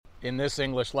In this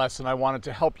English lesson, I wanted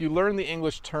to help you learn the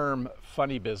English term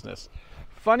funny business.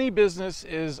 Funny business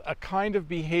is a kind of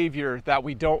behavior that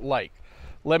we don't like.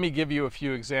 Let me give you a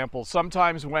few examples.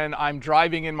 Sometimes when I'm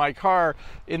driving in my car,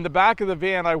 in the back of the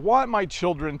van, I want my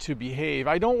children to behave.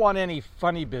 I don't want any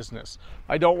funny business.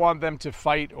 I don't want them to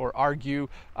fight or argue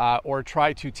or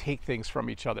try to take things from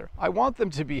each other. I want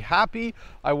them to be happy.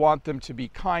 I want them to be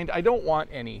kind. I don't want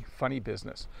any funny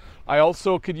business. I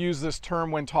also could use this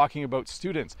term when talking about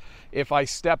students. If I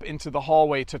step into the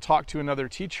hallway to talk to another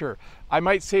teacher, I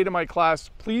might say to my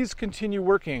class, please continue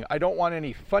working. I don't want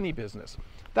any funny business.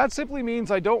 That simply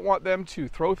means I don't want them to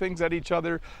throw things at each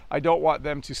other. I don't want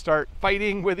them to start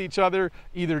fighting with each other,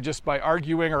 either just by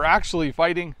arguing or actually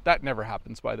fighting. That never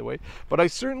happens, by the way. But I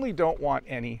certainly don't want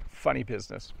any funny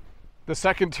business. The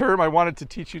second term I wanted to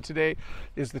teach you today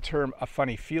is the term a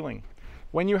funny feeling.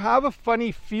 When you have a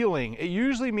funny feeling, it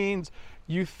usually means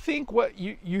you think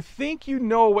you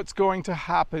know what's going to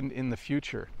happen in the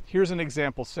future. Here's an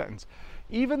example sentence.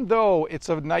 Even though it's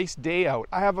a nice day out,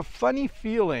 I have a funny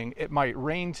feeling it might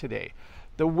rain today.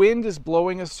 The wind is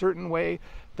blowing a certain way.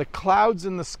 The clouds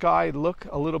in the sky look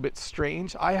a little bit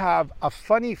strange. I have a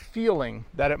funny feeling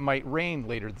that it might rain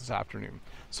later this afternoon.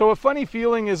 So a funny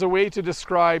feeling is a way to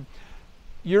describe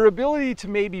your ability to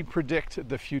maybe predict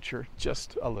the future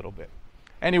just a little bit.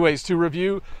 Anyways, to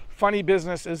review, funny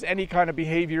business is any kind of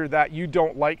behavior that you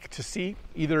don't like to see,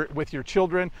 either with your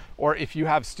children or if you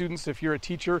have students, if you're a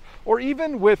teacher, or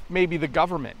even with maybe the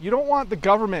government. You don't want the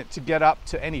government to get up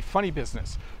to any funny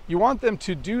business. You want them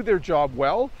to do their job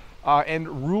well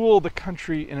and rule the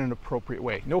country in an appropriate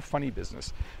way. No funny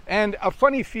business. And a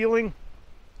funny feeling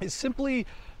is simply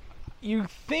you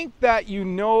think that you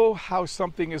know how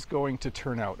something is going to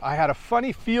turn out. I had a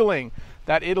funny feeling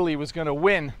that Italy was going to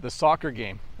win the soccer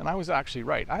game, and I was actually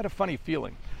right. I had a funny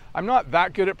feeling. I'm not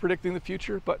that good at predicting the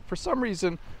future, but for some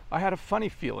reason, I had a funny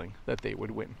feeling that they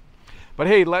would win. But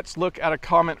hey, let's look at a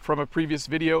comment from a previous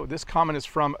video. This comment is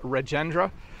from Rajendra,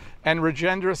 and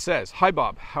Rajendra says, "Hi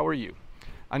Bob, how are you?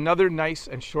 Another nice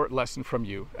and short lesson from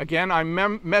you. Again,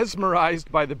 I'm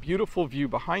mesmerized by the beautiful view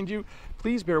behind you.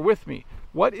 Please bear with me.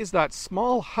 What is that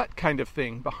small hut kind of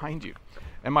thing behind you?"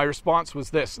 And my response was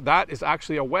this: that is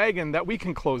actually a wagon that we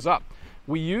can close up.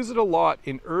 We use it a lot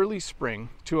in early spring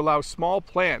to allow small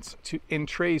plants in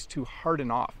trays to harden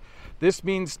off. This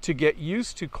means to get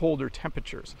used to colder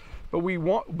temperatures. But we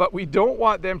don't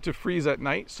want them to freeze at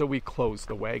night, so we close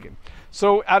the wagon.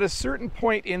 So at a certain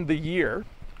point in the year,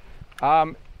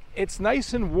 it's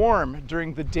nice and warm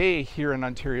during the day here in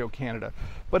Ontario, Canada,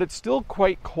 but it's still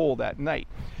quite cold at night.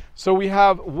 So we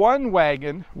have one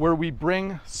wagon where we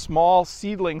bring small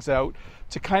seedlings out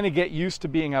to kind of get used to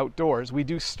being outdoors. We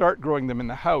do start growing them in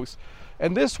the house.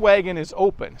 And this wagon is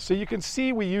open. So you can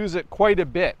see we use it quite a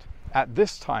bit at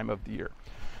this time of the year.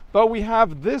 But we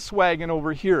have this wagon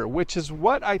over here, which is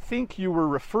what I think you were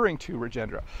referring to,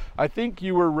 Rajendra. I think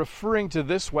you were referring to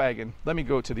this wagon. Let me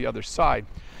go to the other side.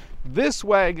 This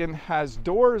wagon has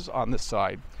doors on the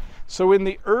side. So in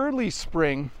the early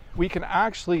spring, we can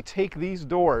actually take these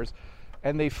doors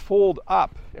and they fold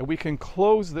up, and we can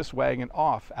close this wagon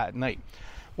off at night.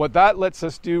 What that lets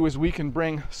us do is we can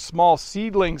bring small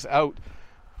seedlings out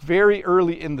very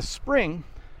early in the spring,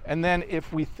 and then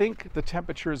if we think the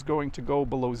temperature is going to go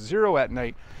below 0 at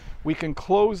night, we can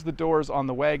close the doors on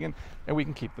the wagon and we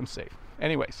can keep them safe.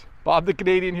 Anyways, Bob the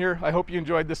Canadian here. I hope you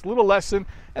enjoyed this little lesson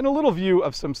and a little view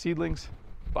of some seedlings.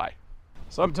 Bye.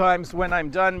 Sometimes when I'm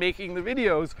done making the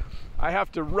videos, I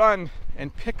have to run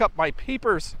and pick up my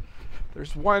papers.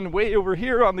 There's one way over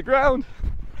here on the ground.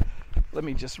 Let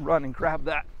me just run and grab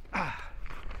that.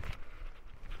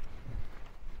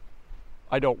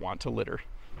 I don't want to litter.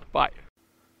 Bye.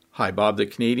 Hi, Bob the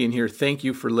Canadian here. Thank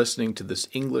you for listening to this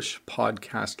English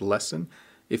podcast lesson.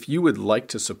 If you would like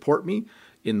to support me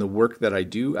in the work that I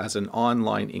do as an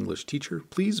online English teacher,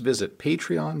 please visit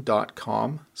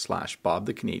patreon.com/Bob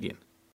the Canadian.